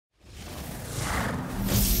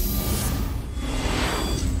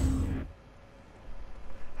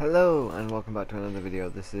Hello and welcome back to another video.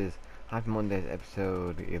 This is Hyper Mondays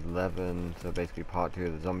episode 11, so basically part 2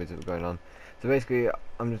 of the zombies that were going on. So basically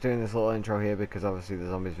I'm just doing this little intro here because obviously the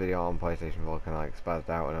zombies video on PlayStation 4 kind of like spazzed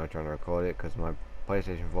out when I was trying to record it, because my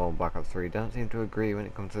PlayStation 4 and Black Ops 3 don't seem to agree when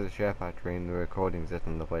it comes to the share factory and the recording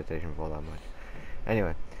system on the PlayStation 4 that much.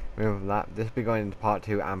 Anyway, moving from that, this will be going into part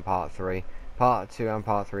 2 and part 3. Part 2 and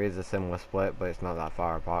part 3 is a similar split, but it's not that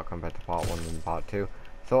far apart compared to part 1 and part 2.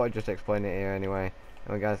 Thought I'd just explain it here anyway.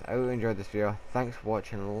 Anyway guys, I hope you enjoyed this video. Thanks for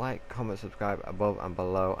watching. Like, comment, subscribe above and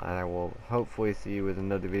below, and I will hopefully see you with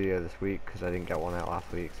another video this week, because I didn't get one out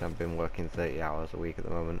last week, so I've been working 30 hours a week at the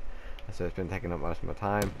moment, so it's been taking up most of my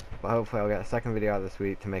time. But hopefully I'll get a second video out this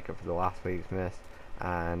week to make up for the last week's miss.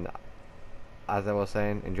 And as I was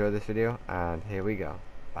saying, enjoy this video, and here we go.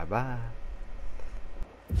 Bye bye.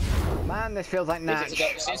 Man, this feels like Natch.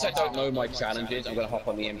 Since I don't know my challenges, I'm going to hop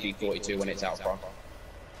on the MG42 when it's out front.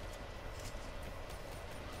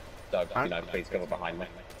 So, you know, please cover behind me.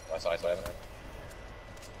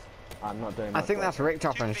 I'm not doing I think that's Rick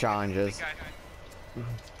Toppin's challenges.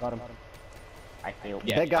 Got him. I feel.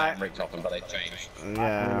 Yeah, big guy. Rick Toppin, but they changed.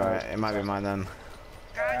 Yeah, alright, it might be mine then.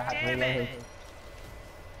 God damn it!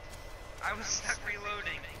 I was stuck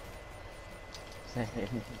reloading.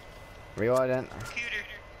 Reloading. Computer.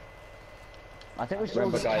 I think we should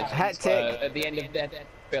Remember, guys, Hectic. at the end of that,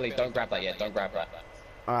 Billy, don't grab that yet. Don't grab that.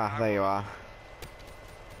 Ah, there you are.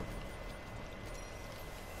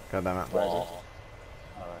 God damn it. Oh.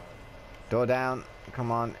 Door down.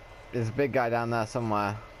 Come on. There's a big guy down there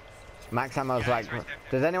somewhere. Max ammo's like.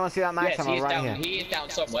 Does anyone see that max Yes, ammo he is right down. here? He is down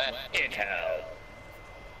somewhere. In hell.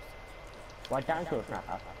 Why down to a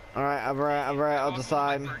crap? Alright, over other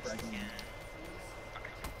side.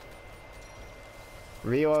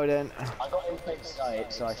 Reloading. I got in plain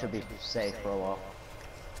sight, so I should be safe for a while.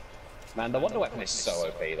 Man, the Wonder Weapon is so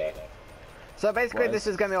OP though. So basically, this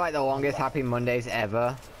is gonna be like the longest Happy Mondays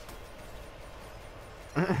ever.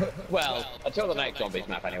 Well, until the next zombies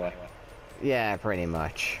map anyway. Yeah, pretty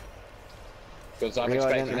much. Because I'm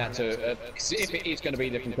Reloading. expecting that to, if it is going to be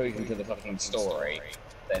the conclusion to the fucking story,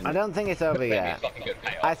 then I don't think it's over maybe yet. it's fucking good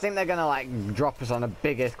payoff. I think they're gonna like drop us on the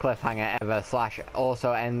biggest cliffhanger ever, slash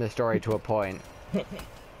also end the story to a point.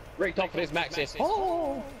 Rick Toppin is Maxis.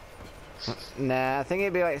 Nah, I think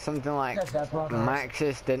it'd be like something like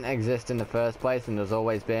Maxis didn't exist in the first place and there's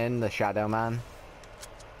always been the Shadow Man.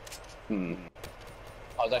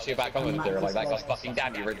 I was actually about to come with a theory like that. God fucking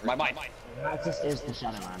damn you, read my mind. Maxis is the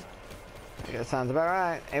Shadow Man. It sounds about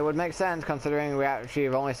right. It would make sense considering we actually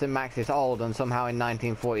have only seen Maxis old, and somehow in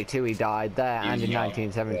 1942 he died there, and in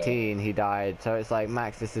 1917 he died. So it's like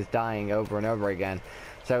Maxis is dying over and over again.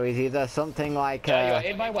 So he's either something like. You're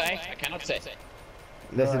in my way. I cannot sit.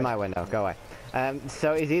 This is my window. Go away.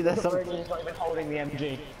 So he's either something. He's not even holding the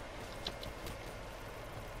MG.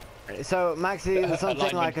 So Max is either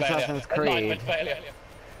something like Assassin's Creed.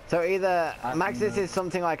 So either Maxis is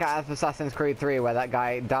something like Assassin's Creed 3, where that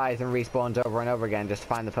guy dies and respawns over and over again just to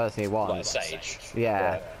find the person he wants. Like Sage.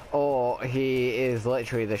 Yeah. Or he is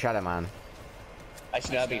literally the Shadow Man.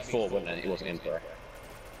 Actually, that'd be 4, wouldn't it? It wasn't Emperor.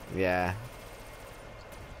 Yeah.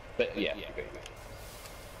 But yeah. He'll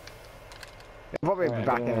probably be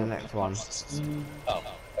back in the next one. Oh,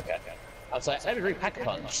 okay. I was like, let me read Pack a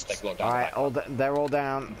Punch. Take a look down. Alright, they're all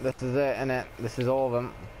down. This is it, innit? This is all of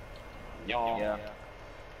them. Yeah.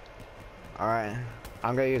 Alright.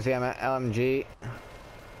 I'm gonna use the LMG.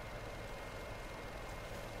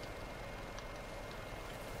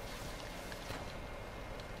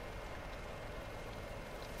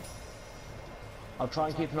 I'll try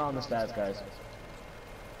and keep an eye on the stairs, guys.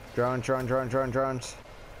 Drones.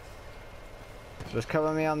 Just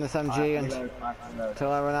cover me on this MG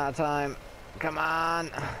until I run out of time. Come on!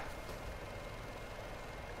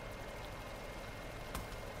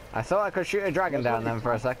 I thought I could shoot a dragon down them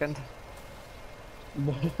for a second.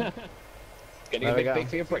 Getting a bit big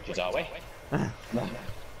for your britches, are we?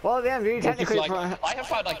 Well, the MG technically. Like, I have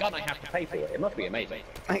found a gun I have to pay for it. It must be amazing.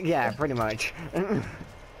 Yeah, pretty much.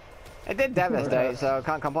 It did devastate, so I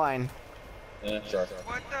can't complain. Yeah, sure.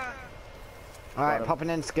 What the? Alright, popping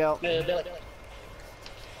in skill.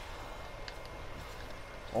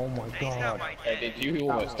 Oh my He's not god. my Hey, dad. did you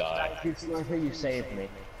almost die? Thank you, Sniper, you saved me.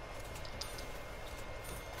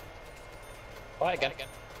 Alright, again.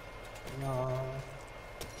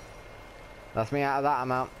 That's me out of that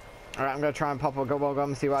amount. Alright, I'm gonna try and pop a double gun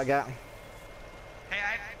and see what I get. Hey, I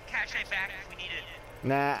have cash back if we need it.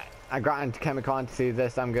 Nah, I got into chemical on to see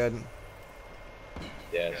this, I'm good.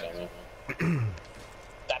 Yeah, it's on there.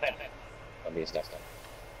 Stop it! Don't be a step.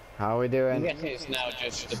 How are we doing? Yes, it's now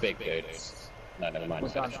just the big dudes. No, never mind. We're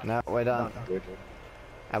done. No, we're done. Good.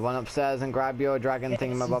 Everyone upstairs and grab your dragon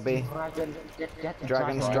thingamabobby.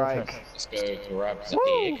 Dragon strike. Let's go grab Woo!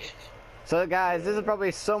 something. So guys, this is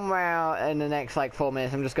probably somewhere in the next like 4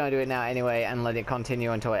 minutes. I'm just going to do it now anyway and let it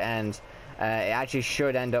continue until it ends. It actually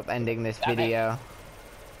should end up ending this video.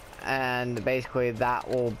 And basically that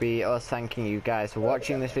will be us thanking you guys for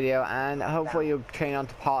watching this video, and hopefully you'll train on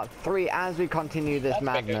to part 3 as we continue this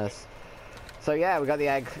madness. So yeah, we got the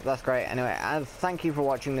egg, that's great. Anyway, and thank you for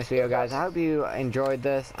watching this video guys. I hope you enjoyed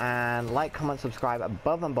this, and like, comment, subscribe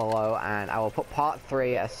above and below, and I will put part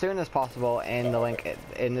 3 as soon as possible in the link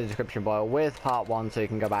in the description below with part 1, so you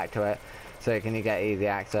can go back to it, so you can get easy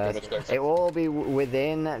access. It will all be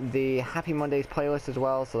within the Happy Mondays playlist as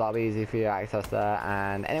well, so that'll be easy for you to access there.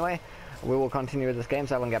 And anyway, we will continue with this game,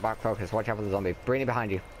 so everyone get back focused. Watch out for the zombie. Brainy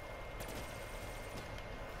behind you.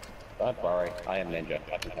 Don't worry, I am ninja.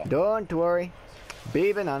 Don't worry.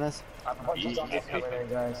 Be bananas. I've got some zombies coming in,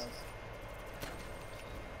 guys.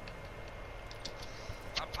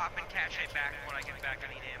 I'm popping cache back when I get back.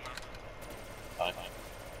 I need ammo.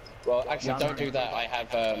 Well, actually, don't do that. I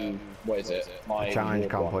have, what is it? My Challenge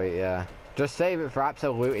ward one. complete, yeah. Just save it for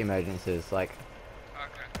absolute emergencies, like.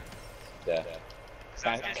 Okay. Yeah. 'Cause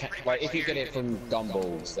that's pretty Like, much if you get here. it from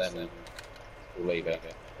gumballs, then we'll leave it.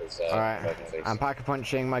 Alright, emergencies. I'm packer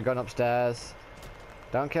punching my gun upstairs.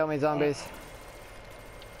 Don't kill me, zombies.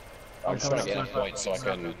 I'm just trying to get enough points so I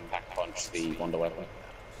can pack punch the Wonder Weapon.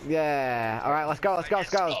 Yeah, alright, let's go, let's go, let's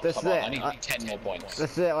go. Oh, This is come on, I it. need 10 more points.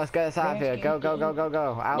 This is it, let's get this out of here. Go, go, go, go,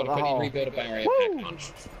 go. Out I'm the gonna hole. quickly rebuild a barrier, pack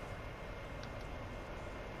punch.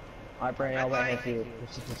 Alright, Brainy, I'll wait here for you.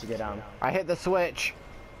 Just to get down. I hit the switch.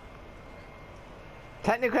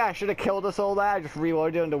 Technically, I should have killed us all there. I just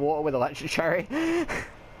reloaded underwater with electric cherry.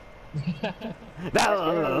 Okay.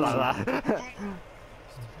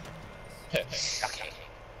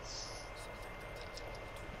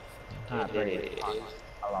 Ah, Brainy.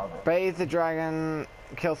 I love it. Bathe the dragon.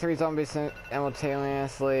 Kill 3 zombies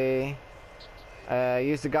simultaneously.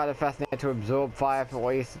 Use the guided fascinator to absorb fire for at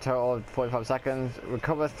least a total of 45 seconds.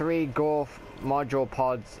 Recover 3 Gorf module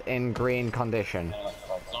pods in green condition.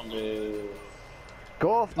 Zombie.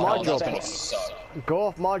 Gorf Oh, module that's gonna pods. suck.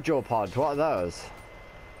 Gorf module pods. What are those?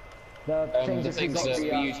 The The things that we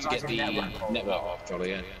use to get the network. network off, Jolly,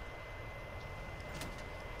 yeah.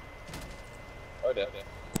 Oh dear.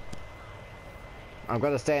 I'm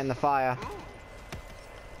gonna stay in the fire.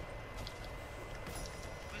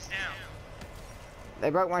 Who's down? They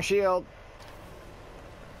broke my shield.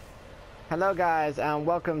 Hello guys, and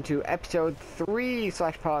welcome to episode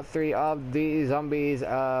 3/part 3 of the zombies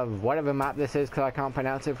of whatever map this is, because I can't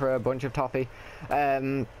pronounce it for a bunch of toffee.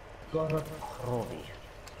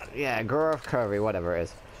 Yeah, Grove Curvy, whatever it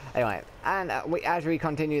is. Anyway, and as we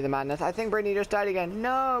continue the madness, I think Brainy just died again.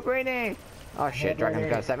 No, Brainy! Oh shit, Dragon's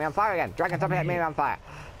gonna set me on fire again. Dragon, stop hitting me on fire.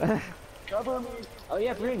 Oh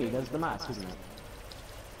yeah, Brainy, there's the mask, isn't it?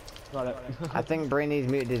 Got it. I think Brainy's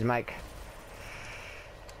muted his mic.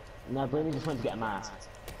 No, Brainy just went to get a mask.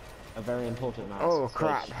 A very important mask. Oh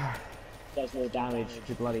crap. which does more damage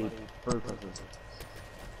to bloody brutals.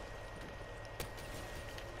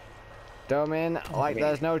 Dome in like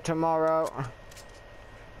there's no tomorrow.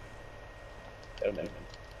 Don't know.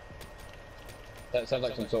 That sounds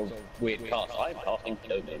like some sort of weird cast. I'm casting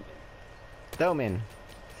Domin. Dome in.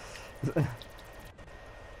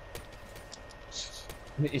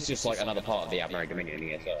 It's just like another part of the Admiral Dominion,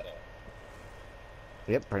 yes, sir.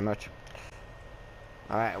 Yep, pretty much.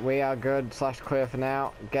 Alright, we are good / clear for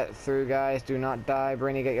now. Get through guys, do not die.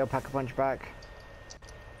 Brainy, get your pack a punch back.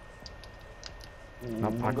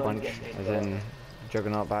 Not pack a punch, as in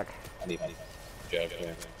Juggernaut back. I need Joe,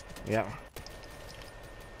 yeah. Yep.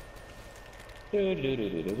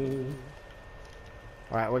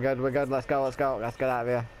 Alright, we're good, let's go, let's get out of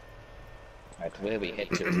here. Right, where we head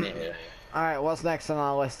to now? Alright, what's next on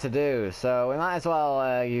our list to do? So, we might as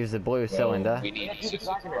well use the blue cylinder. We need Do the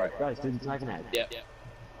dragon head, guys, do the dragon head. Yep. We'll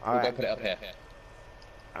go Alright, put it up here.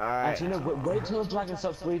 alright. Actually, no, wait till the dragon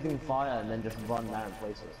stops breathing fire and then just run down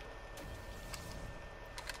places.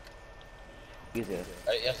 Easier.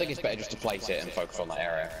 I think it's better just to place it and focus on that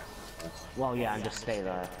area. Well, yeah, and just stay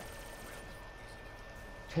there.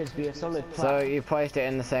 Tis be a solid So, plan. you placed it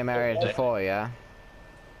in the same area as before, yeah?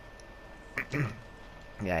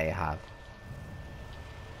 Yeah, you have.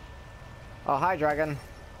 Oh, hi, dragon.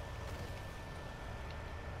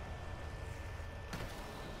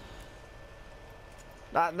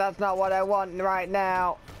 That's not what I want right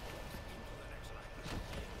now.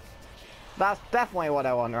 That's definitely what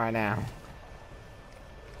I want right now.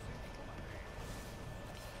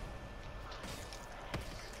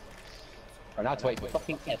 Right, now to wait for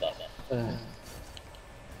fucking ever.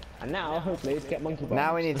 And now, hopefully, let's get monkey bombs.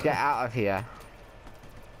 Now we need to get out of here.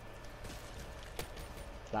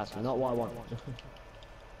 That's not what I want.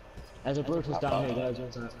 There's a Brutus down here, guys.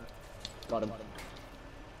 Got him.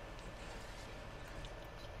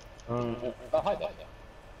 Oh, hi there.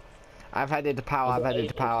 I've headed to power. I've headed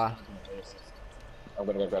to power. I'm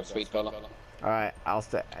gonna go grab sweet collar. All right, I'll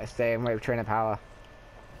stay and wait for train of power.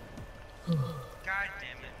 God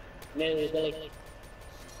damn it.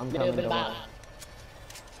 I'm coming. I'm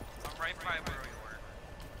right by where we were.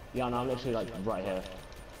 Yeah, no, I'm literally like right here.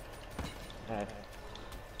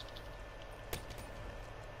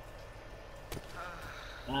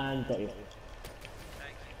 And got you.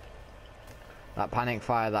 Thank you. That panic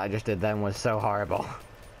fire that I just did then was so horrible.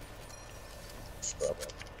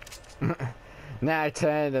 Now I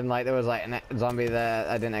turned and like there was like a zombie there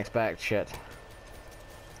I didn't expect. Shit.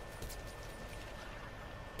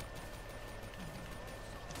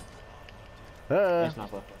 Nice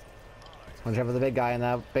sniper. Watch out for the big guy in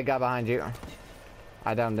there. Big guy behind you.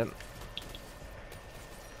 I downed him.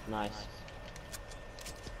 Nice.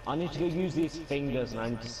 I need to go use these fingers and I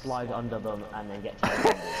need to slide under them and then get to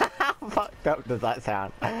How fucked up does that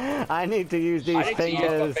sound? I need to use these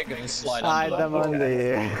fingers. Slide them under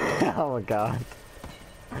you. Oh my god.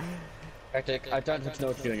 Hectic, I don't have to know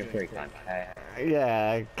what you're doing at break time.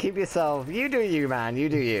 Yeah, keep yourself. You do you, man. You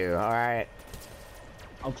do you. Alright.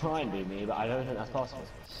 I'll try and do me, but I don't think that's possible.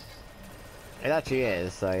 It actually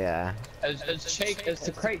is, so yeah. As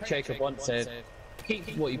the crate Jacob once said,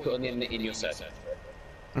 keep what you put on the internet in your search.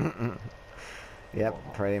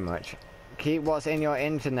 Yep, pretty much. Keep what's in your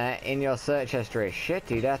internet in your search history.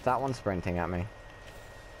 Shitty death, that one's sprinting at me.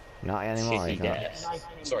 Not anymore, Shitty he's not. death.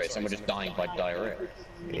 Sorry, someone just dying by diarrhea.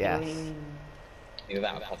 Yes. Either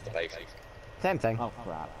that or constipation. Same thing. Oh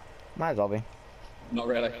crap. Might as well be. Not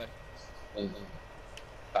really.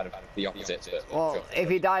 Bad the opposite, but Well, sure. if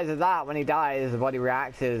he dies of that, when he dies, the body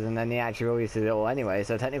reacts and then he actually releases it all anyway,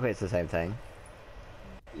 so technically it's the same thing.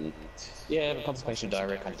 Yeah, but constipation and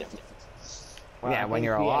diarrhea kind of different. Well, Yeah, I when think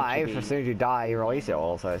you're we alive, actually- as soon as you die, you release it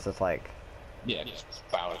all, so it's just like... Yeah, just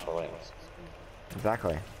balance for it.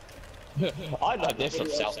 Exactly. I learned this from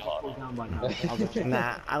South Park. Down by now. I'll go check.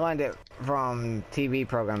 Nah, I learned it from TV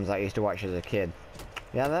programs I used to watch as a kid.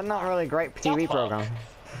 Yeah, they're not really great TV Park.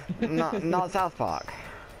 programs. not South Park.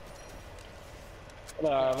 No,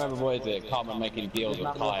 I remember, what is it, Cartman making deals with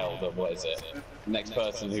Kyle, that, what is it, next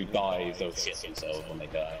person who dies, they'll shit themselves when they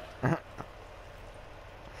die.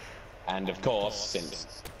 And of course,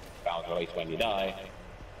 since Val's released when you die,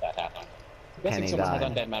 that happened. I'm guessing Kenny someone has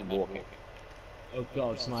died. Undead Man walking. Oh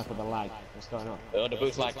god, sniper the lag. What's going on? Oh, the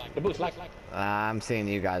boost lag, the boost lag. I'm seeing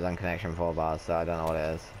you guys on connection 4 bars, so I don't know what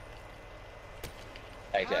it is.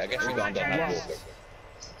 Hey, I guess you got Undead Man walking.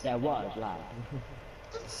 There was lag.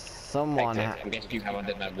 Someone Hey, I guess you have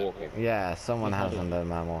Undead Man walking. yeah, someone has Undead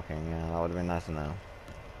Man walking, yeah, that would have been nice to know.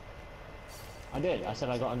 I did. I said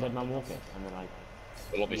I got Undead Man walking, and then I.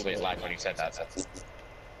 Well, obviously it lagged when you said that, so.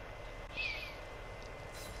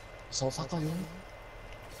 So fuck on you.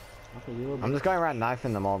 Okay, you I'm just going around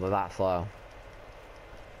knifing them all, they're that slow.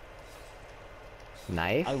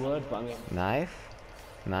 Knife? I would, but I mean. Knife?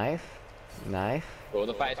 Knife? Knife? Well,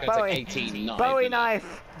 the fact it's going to Bowie! take 18 knives. Bowie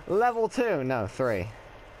knife! Level 2! No, 3.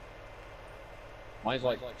 Mine's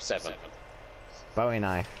like 7. Bowie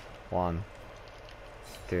knife. 1.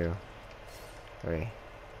 2. 3.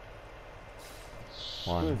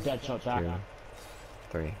 1. Dead shot 2. back.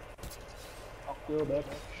 3. Fuck you, bitch.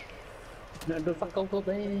 The fuck over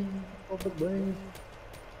there. Over there.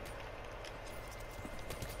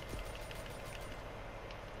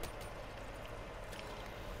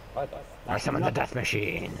 I summon the death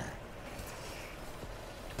machine!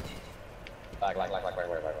 Lag.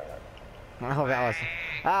 I hope that was...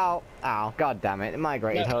 Ow! Ow, god damn it,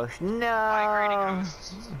 migrated No. host. Migrating No!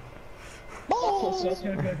 hosts. Such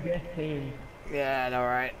a good game. Yeah, no,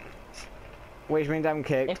 right. Which means I'm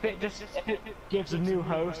kicked. If it gives a new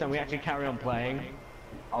host and we actually carry on playing,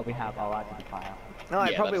 I'll be happy. I'll add to the file. No,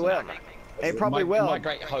 it Yeah, probably that's will. It probably will.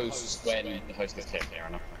 Migrate hosts when the host gets kicked, fair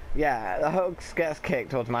enough. Yeah, the host gets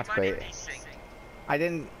kicked automatically. I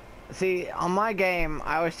didn't... See, on my game,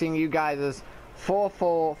 I was seeing you guys as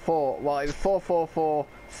 4-4-4. Well, it was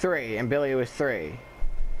 4-4-4-3, and Billy was 3.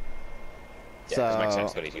 Yeah, it makes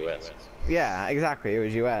sense, but he's US. Yeah, exactly, it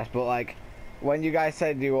was US, but like, when you guys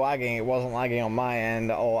said you were lagging, it wasn't lagging on my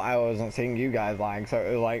end, or I wasn't seeing you guys lag, so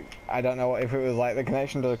it was like, I don't know if it was like the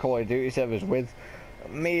connection to the Call of Duty servers with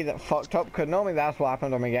me that fucked up, because normally that's what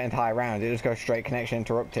happens when we get into high rounds, it just goes straight connection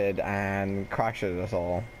interrupted and crashes us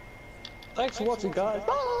all. Thanks for watching, guys.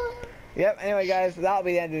 Bye. Yep, anyway guys, that'll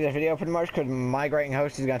be the end of this video pretty much, because migrating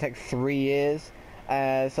host is going to take 3 years,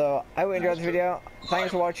 So I hope you enjoyed this video.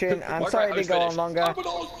 Thanks for watching. I'm sorry it did go on longer.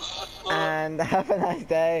 And have a nice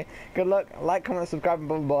day. Good luck. Like, comment, subscribe, and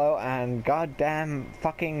below. And goddamn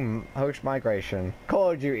fucking host migration.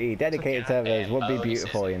 Call of Duty dedicated servers would be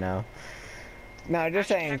beautiful, you know. No, just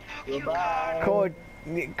saying. Goodbye.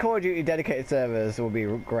 Call of Duty dedicated servers will be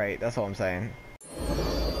great. That's what I'm saying.